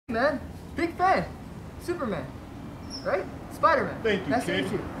Man, big fan. Superman, right? Spiderman. Thank you, nice kid. To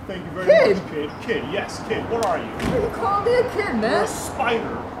meet you. Thank you very much, kid. Kid, yes, kid. What are you? You call me a kid, man. You're a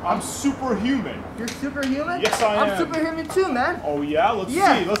spider. I'm superhuman. You're superhuman? Yes, I am. I'm superhuman too, man. Oh yeah? Let's see.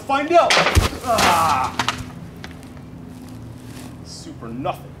 Let's find out. Super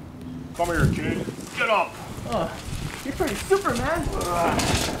nothing. Come here, kid. Get up. You're pretty super, man.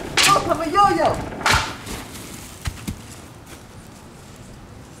 Oh, I'm a yo-yo.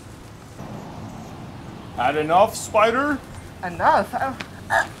 Had enough, spider? Enough.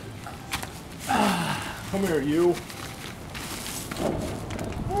 Come here, you.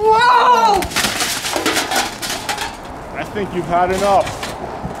 Whoa! I think you've had enough.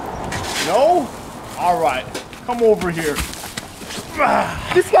 No? All right. Come over here.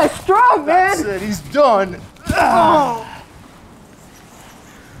 This guy's strong, man. That's it. He's done.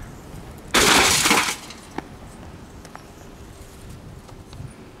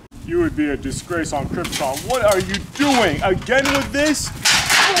 You would be a disgrace on Krypton. What are you doing? Again with this?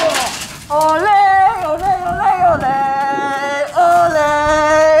 Ole, ole, ole, ole. Ole,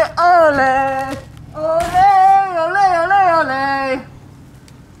 ole. Ole, ole, ole, ole.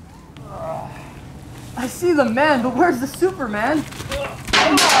 I see the man, but where's the Superman?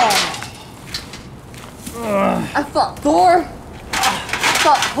 I thought Thor. I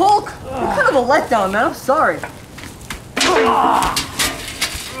thought Hulk. You're kind of a letdown, man. I'm sorry.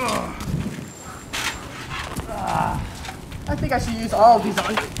 I think I should use all of these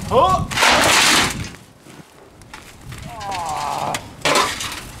on you.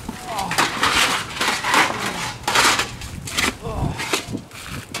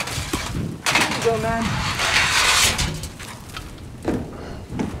 Here you go, man.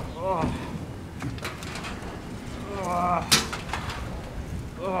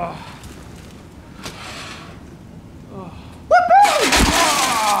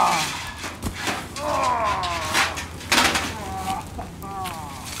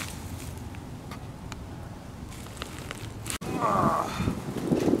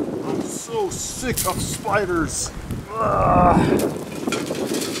 I'm so sick of spiders.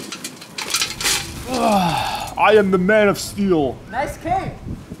 I am the Man of Steel. Nice cape.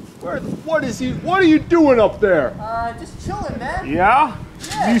 What is he? What are you doing up there? Just chilling, man. Yeah?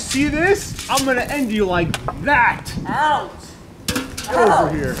 Yeah. You see this? I'm gonna end you like that. Ouch. Get over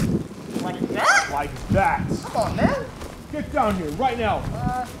here. Like that? Like that. Come on, man. Get down here right now.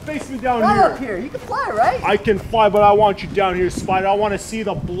 Face me down Fly here. up here. You can fly, right? I can fly, but I want you down here, Spider. I want to see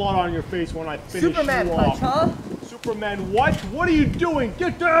the blood on your face when I finish Superman you punch, off. huh? Superman what? What are you doing?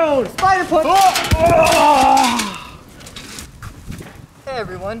 Get down! Spider punch. Hey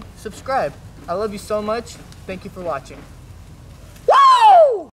everyone, subscribe. I love you so much. Thank you for watching.